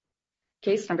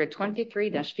Case number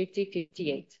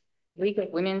 23-5058, League of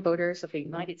Women Voters of the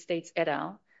United States et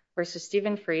al. Versus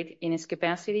Stephen Frid in his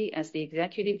capacity as the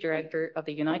Executive Director of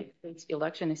the United States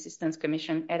Election Assistance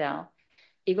Commission et al.,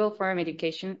 Eagle Forum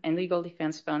Education and Legal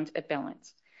Defense Fund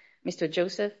appellants. Mr.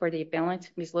 Joseph for the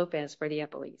appellant, Ms. Lopez for the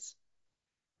appellees.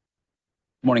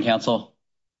 Good morning, counsel.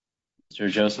 Mr.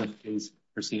 Joseph, please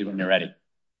proceed when you're ready.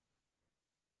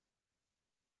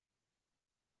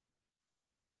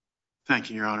 Thank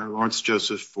you, Your Honor. Lawrence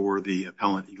Joseph for the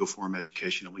appellant, Eagle Forum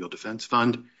Education and Legal Defense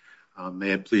Fund.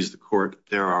 May it please the court,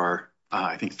 there are,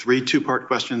 I think, 3 two-part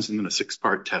questions and then a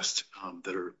 6-part test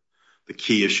that are the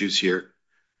key issues here.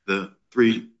 The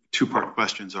 3 two-part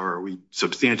questions are we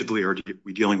substantively, are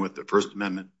we dealing with the First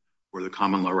Amendment or the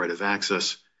common law right of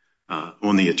access?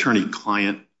 On the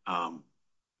attorney-client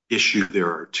issue,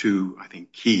 there are 2, I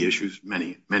think, key issues,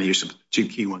 many issues, 2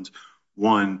 key ones.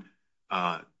 One,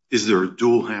 is there a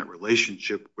dual hat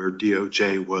relationship where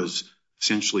DOJ was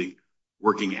essentially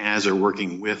working as or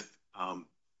working with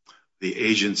the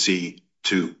agency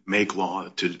to make law,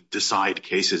 to decide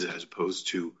cases as opposed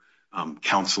to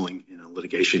counseling in a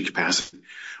litigation capacity?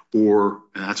 Or,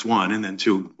 and that's one, and then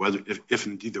 2, whether if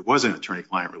indeed there was an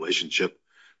attorney-client relationship,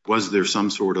 was there some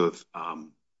sort of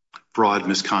fraud,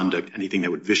 misconduct, anything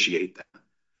that would vitiate that?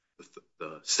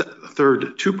 The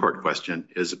third two-part question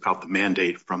is about the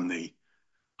mandate from the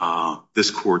this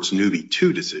court's Newby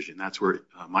 2 decision. That's where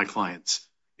my client's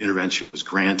intervention was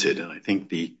granted, and I think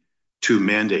the 2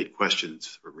 mandate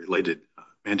questions or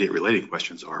mandate-related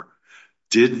questions are: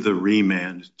 did the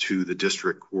remand to the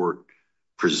district court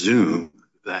presume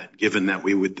that, given that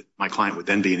my client would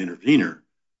then be an intervener,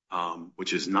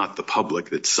 which is not the public,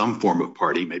 that's some form of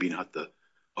party, maybe not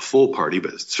a full party,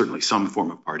 but certainly some form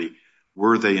of party,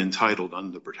 were they entitled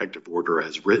under the protective order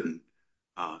as written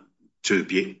to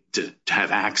have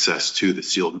access to the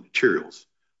sealed materials?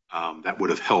 That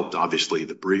would have helped, obviously,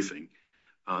 the briefing.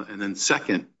 And then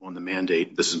second, on the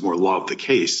mandate, this is more law of the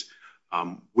case,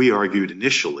 we argued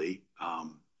initially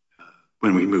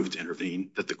when we moved to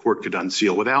intervene that the court could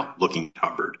unseal without looking at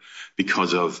Hubbard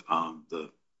because of the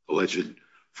alleged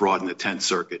fraud in the 10th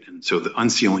Circuit. And so the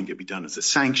unsealing could be done as a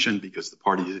sanction because the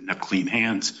party didn't have clean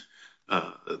hands.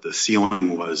 The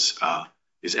sealing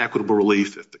is equitable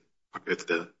relief if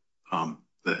the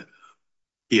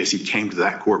ESC came to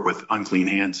that court with unclean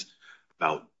hands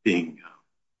about being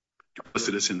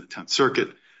duplicitous in the 10th Circuit,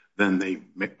 then they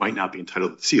might not be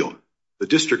entitled to seal. The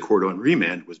district court on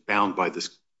remand was bound by this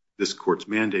court's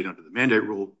mandate under the mandate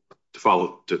rule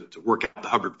to work out the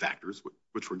Hubbard factors,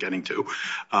 which we're getting to.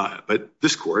 But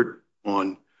this court,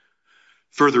 on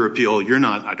further appeal, you're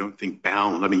not, I don't think,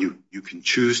 bound. I mean, you can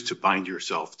choose to bind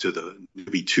yourself to the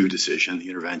Newby 2 decision, the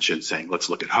intervention, saying, let's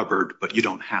look at Hubbard, but you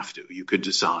don't have to. You could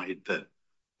decide that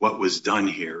what was done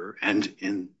here and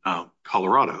in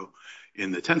Colorado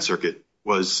in the 10th Circuit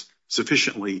was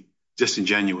sufficiently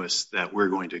disingenuous that we're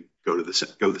going to go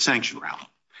the sanction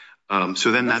route.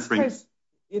 So then that brings...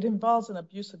 It involves an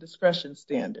abuse of discretion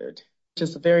standard, which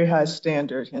is a very high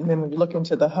standard. And then when you look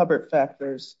into the Hubbard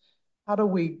factors, how do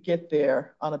we get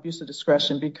there on abuse of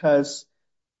discretion? Because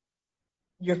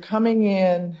you're coming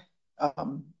in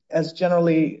as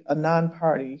generally a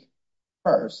non-party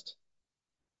first,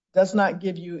 does not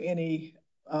give you any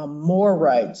more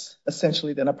rights,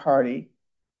 essentially, than a party.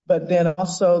 But then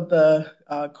also the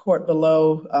court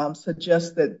below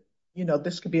suggests that,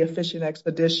 this could be a fishing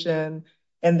expedition.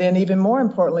 And then even more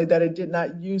importantly, that it did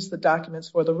not use the documents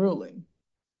for the ruling.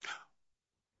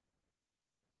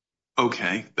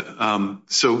 Okay.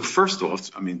 So first off,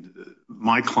 I mean,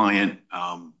 my client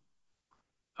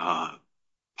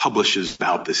publishes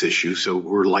about this issue. So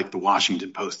we're like the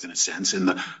Washington Post in a sense, and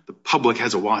the public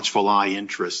has a watchful eye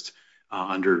interest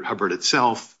under Hubbard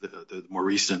itself. The more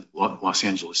recent Los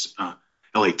Angeles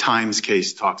LA Times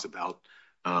case talks about,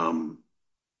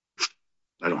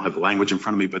 I don't have the language in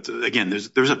front of me, but again,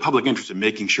 there's a public interest in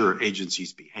making sure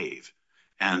agencies behave,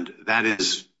 and that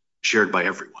is shared by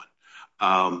everyone.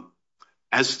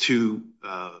 As to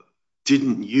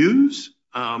didn't use,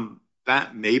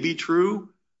 that may be true.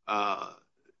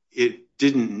 It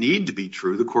didn't need to be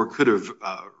true. The court could have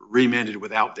remanded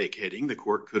without vacating. The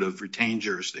court could have retained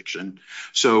jurisdiction.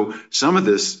 So some of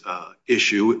this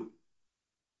issue,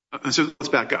 so let's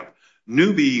back up.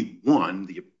 Newby 1,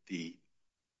 the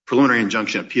preliminary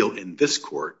injunction appeal in this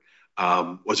court,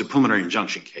 was a preliminary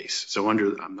injunction case. So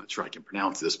I'm not sure I can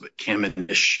pronounce this, but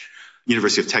Kamenish,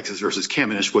 University of Texas versus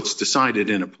Kamenish, what's decided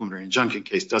in a preliminary injunction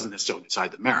case doesn't necessarily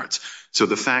decide the merits. So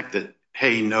the fact that,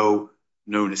 hey, no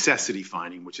necessity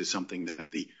finding, which is something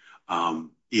that the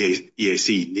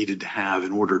EAC needed to have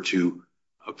in order to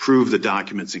approve the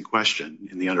documents in question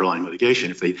in the underlying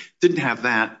litigation. If they didn't have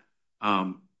that,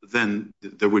 then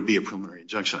there would be a preliminary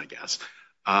injunction, I guess.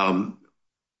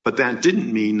 But that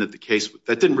didn't mean that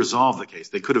that didn't resolve the case.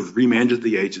 They could have remanded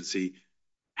the agency,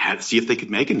 had to see if they could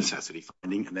make a necessity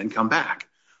finding and then come back.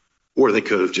 Or they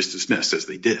could have just dismissed, as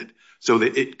they did. So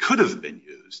that it could have been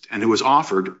used, and it was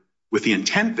offered with the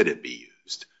intent that it be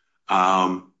used.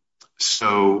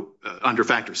 So under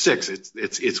Factor 6,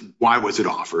 it's why was it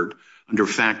offered? Under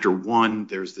Factor 1,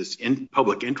 there's this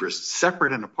public interest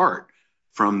separate and apart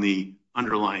from the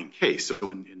underlying case. So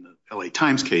in the LA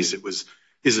Times case,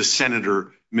 is a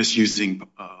senator misusing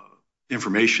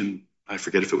information, I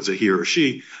forget if it was a he or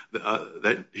she,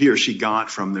 that he or she got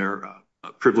from their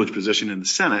privileged position in the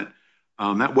Senate.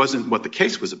 That wasn't what the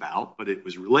case was about, but it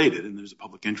was related, and there's a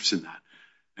public interest in that.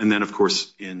 And then, of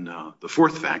course, in the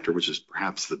fourth factor, which is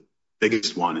perhaps the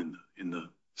biggest one in the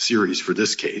series for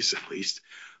this case, at least,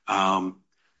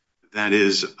 that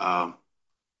is,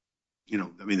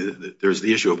 there's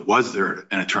the issue of was there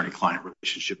an attorney-client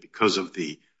relationship because of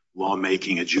the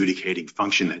lawmaking, adjudicating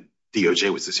function that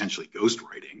DOJ was essentially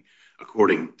ghostwriting,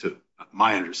 according to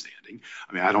my understanding.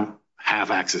 I mean, I don't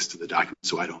have access to the documents,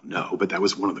 so I don't know, but that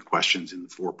was one of the questions in the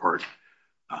four-part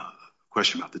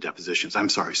question about the depositions. I'm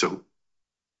sorry, so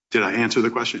did I answer the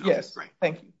question? Yes, right.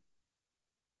 Thank you.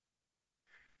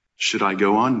 Should I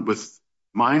go on with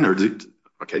mine?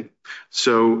 Okay,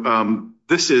 so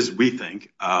this is, we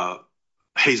think,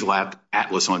 Hazel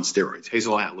Atlas on steroids.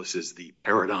 Hazel Atlas is the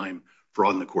paradigm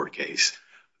fraud in the court case.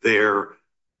 They're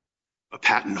a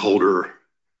patent holder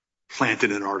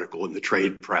planted an article in the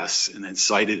trade press and then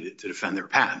cited it to defend their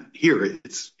patent. Here,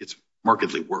 it's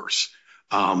markedly worse.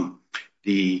 First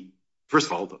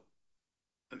of all,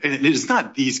 and it is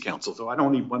not these counsels, so I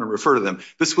don't even want to refer to them.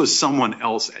 This was someone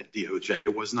else at DOJ.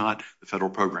 It was not the Federal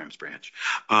Programs Branch.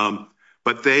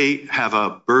 But they have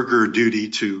a burger duty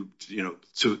to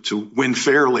win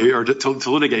fairly or to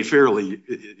litigate fairly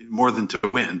more than to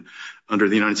win under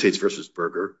the United States versus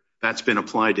Berger. That's been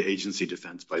applied to agency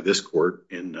defense by this court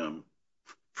in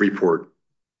Freeport,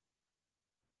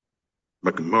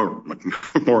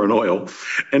 McMorrin Oil.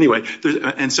 Anyway,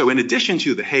 and so in addition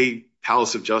to the Hay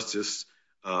Palace of Justice,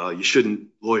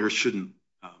 lawyers shouldn't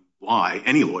lie,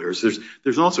 any lawyers,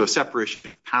 there's also a separation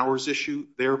of powers issue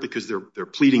there because they're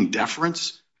pleading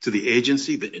deference to the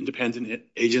agency, the independent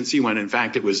agency, when in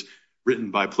fact it was written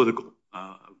by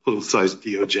politicized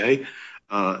DOJ.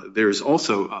 There's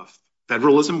also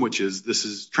federalism, this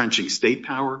is trenching state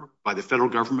power by the federal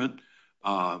government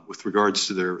with regards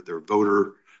to their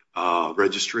voter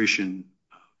registration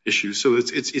issues. So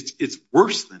it's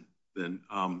worse than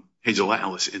Hazel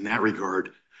Atlas in that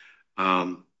regard.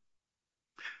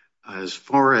 As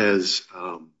far as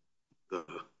the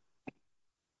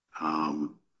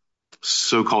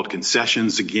so-called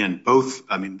concessions, again,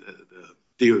 the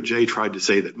DOJ tried to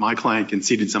say that my client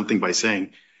conceded something by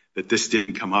saying that this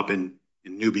didn't come up in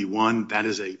Newbie 1. That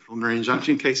is a preliminary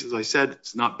injunction case, as I said.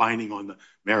 It's not binding on the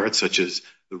merits, such as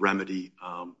the remedy.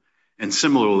 And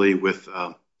similarly with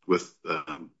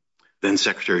then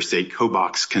Secretary of State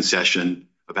Kobach's concession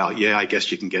about, I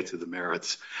guess you can get to the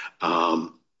merits.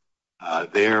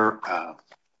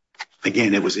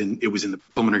 Again, it was in the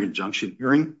preliminary injunction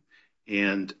hearing,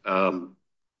 and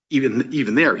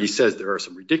even there, he says there are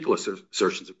some ridiculous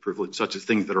assertions of privilege, such as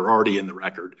things that are already in the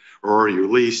record or already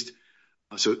released.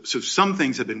 So some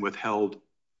things have been withheld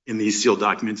in these sealed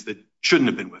documents that shouldn't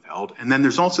have been withheld. And then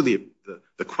there's also the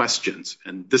questions,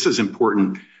 and this is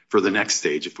important for the next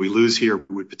stage. If we lose here,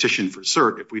 we would petition for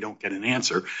cert if we don't get an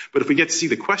answer. But if we get to see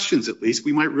the questions, at least,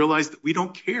 we might realize that we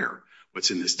don't care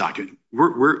what's in this document.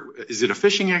 Is it a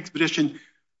fishing expedition?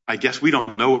 I guess we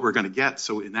don't know what we're going to get.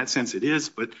 So in that sense, it is.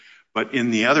 But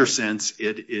in the other sense,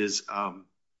 it is.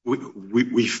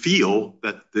 We feel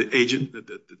that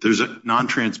that there's a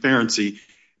non-transparency,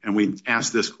 and we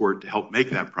ask this court to help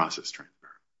make that process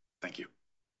transparent. Thank you.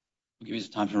 We'll give you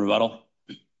some time for rebuttal.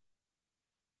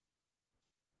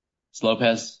 Ms.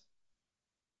 Lopez.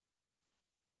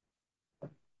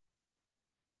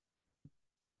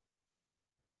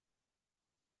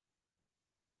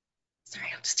 Sorry,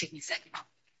 it'll just take me a second.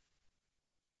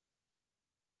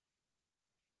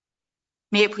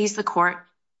 May it please the court,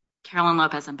 Carolyn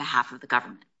Lopez on behalf of the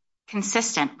government.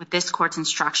 Consistent with this court's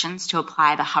instructions to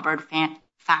apply the Hubbard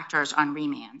factors on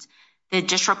remand, the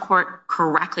district court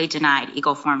correctly denied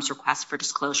Eagle Forum's request for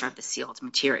disclosure of the sealed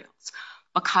materials.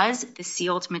 Because the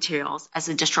sealed materials, as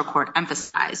the district court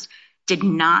emphasized, did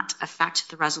not affect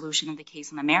the resolution of the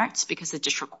case on the merits because the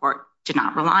district court did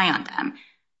not rely on them,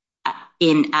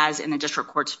 as in the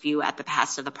district court's view at the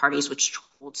behest of the parties, which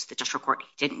told the district court it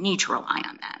didn't need to rely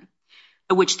on them.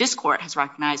 which this court has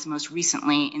recognized most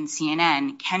recently in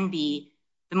CNN, can be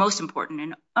the most important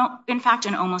and, in fact,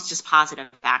 an almost dispositive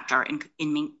factor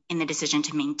in the decision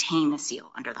to maintain the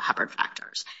seal under the Hubbard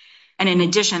factors. And in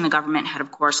addition, the government had,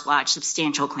 of course, lodged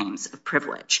substantial claims of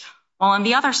privilege. While on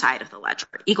the other side of the ledger,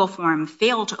 Eagle Forum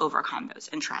failed to overcome those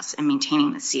interests in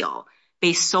maintaining the seal,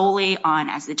 based solely on,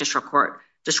 as the district court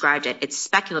described it, its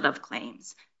speculative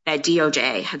claims that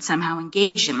DOJ had somehow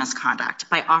engaged in misconduct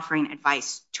by offering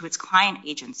advice to its client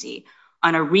agency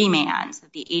on a remand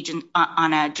that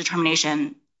on a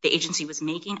determination the agency was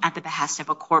making at the behest of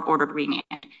a court-ordered remand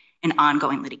in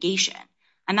ongoing litigation.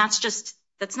 And that's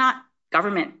not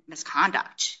government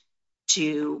misconduct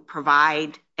to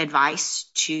provide advice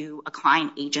to a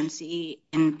client agency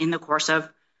in the course of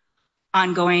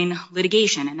ongoing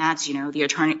litigation. And that's, the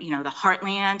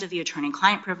heartland of the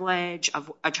attorney-client privilege,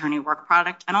 of attorney work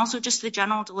product, and also just the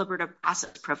general deliberative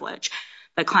process privilege.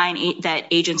 That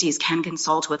agencies can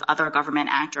consult with other government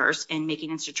actors in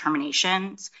making its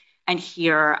determinations. And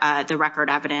here, the record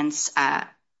evidence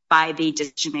by the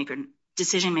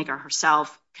decision maker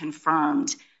herself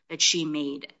confirmed that she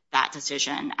made that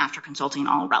decision after consulting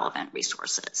all relevant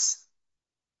resources.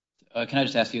 Can I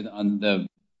just ask you, on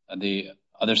the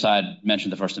other side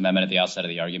mentioned the First Amendment at the outset of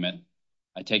the argument.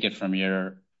 I take it from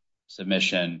your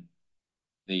submission,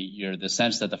 the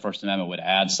sense that the First Amendment would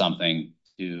add something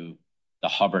to the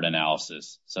Hubbard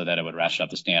analysis so that it would ratchet up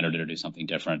the standard or do something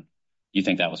different. You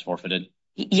think that was forfeited?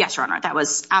 Yes, Your Honor, that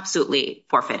was absolutely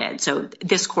forfeited. So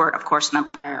this court, of course, in the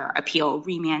prior appeal,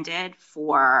 remanded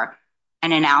for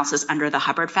an analysis under the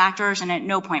Hubbard factors, and at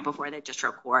no point before the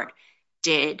district court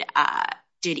did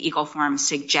Eagle Forum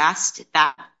suggest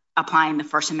that applying the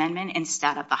First Amendment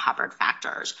instead of the Hubbard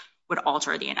factors would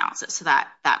alter the analysis. So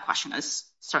that question is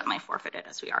certainly forfeited,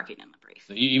 as we argued in the brief.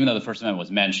 So even though the First Amendment was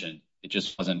mentioned, it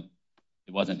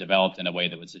wasn't developed in a way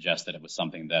that would suggest that it was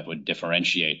something that would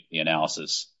differentiate the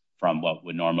analysis from what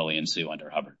would normally ensue under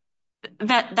Hubbard.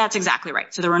 That's exactly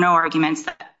right. So there were no arguments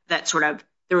that sort of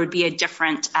there would be a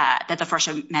different, that the First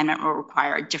Amendment will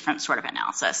require a different sort of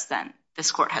analysis than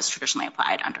this court has traditionally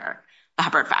applied under the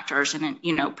Hubbard factors, and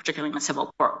particularly in the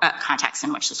civil court context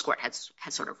in which this court has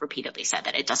sort of repeatedly said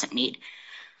that it doesn't need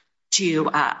to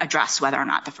address whether or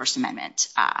not the First Amendment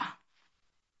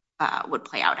would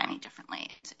play out any differently.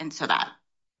 And so that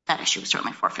issue was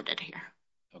certainly forfeited here.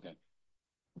 Okay.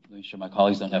 Make sure my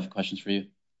colleagues don't have questions for you.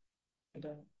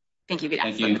 Thank you.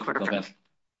 Thank you.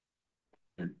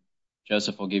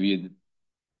 Joseph, we'll give you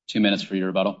 2 minutes for your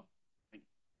rebuttal.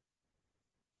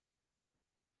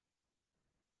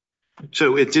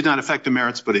 So it did not affect the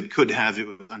merits, but it could have. It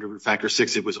was under Factor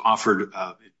 6. It was offered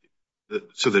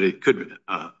so that it could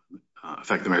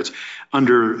affect the merits.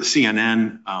 Under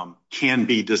CNN, can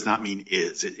be does not mean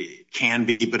is. It can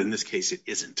be, but in this case, it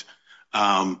isn't.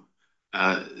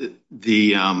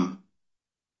 The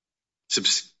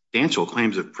substantial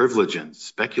claims of privilege and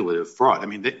speculative fraud. I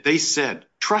mean, they said,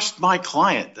 trust my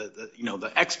client,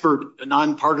 the expert,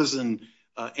 nonpartisan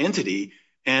entity,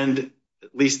 and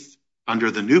at least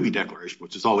under the Newby Declaration,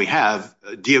 which is all we have,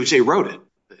 DOJ wrote it.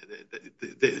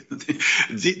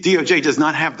 DOJ does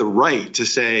not have the right to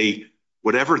say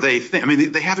whatever they think. I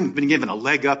mean, they haven't been given a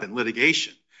leg up in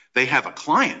litigation. They have a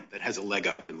client that has a leg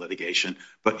up in litigation.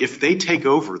 But if they take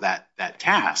over that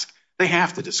task, they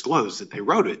have to disclose that they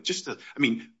wrote it.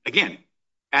 Again,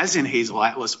 as in Hazel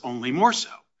Atlas, only more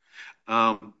so.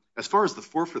 As far as the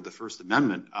forfeit of the First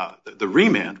Amendment, the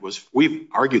remand was, we've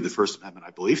argued the First Amendment,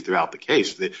 I believe, throughout the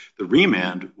case. The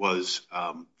remand was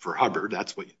for Hubbard.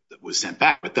 That's what was sent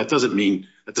back. But that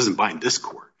doesn't bind this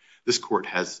court. This court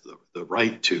has the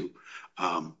right to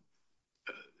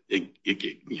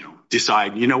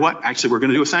decide, you know what, actually, we're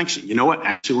going to do a sanction. You know what,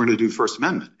 actually, we're going to do the First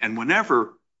Amendment. And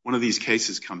whenever one of these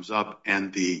cases comes up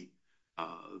and the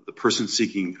person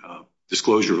seeking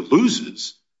disclosure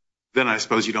loses, then I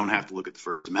suppose you don't have to look at the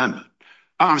First Amendment.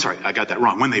 Oh, I'm sorry, I got that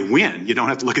wrong. When they win, you don't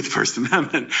have to look at the First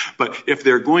Amendment. But if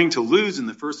they're going to lose and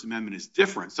the First Amendment is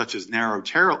different, such as narrow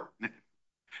tailoring,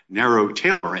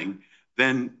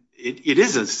 then it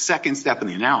is a second step in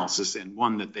the analysis and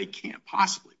one that they can't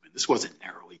possibly win. This wasn't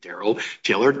narrowly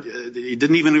tailored. It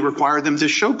didn't even require them to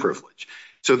show privilege.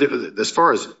 So as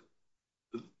far as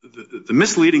the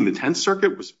misleading the Tenth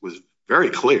Circuit was very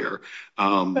clear.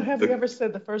 But have you ever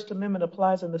said the First Amendment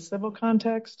applies in the civil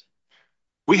context?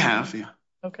 We have, yeah.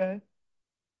 Okay.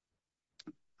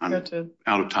 I'm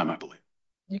out of time, I believe.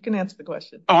 You can answer the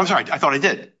question. Oh, I'm sorry. I thought I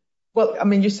did. Well, I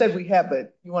mean, you said we have,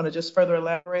 but you want to just further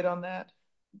elaborate on that?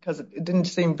 Because it didn't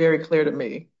seem very clear to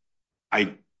me.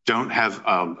 I don't have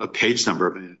a page number,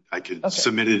 but I could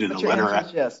submit it in a letter.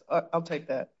 Yes, I'll take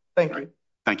that. Thank you.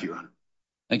 Thank you, Your Honor.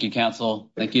 Thank you,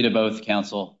 counsel. Thank you to both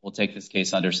counsel. We'll take this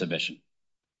case under submission.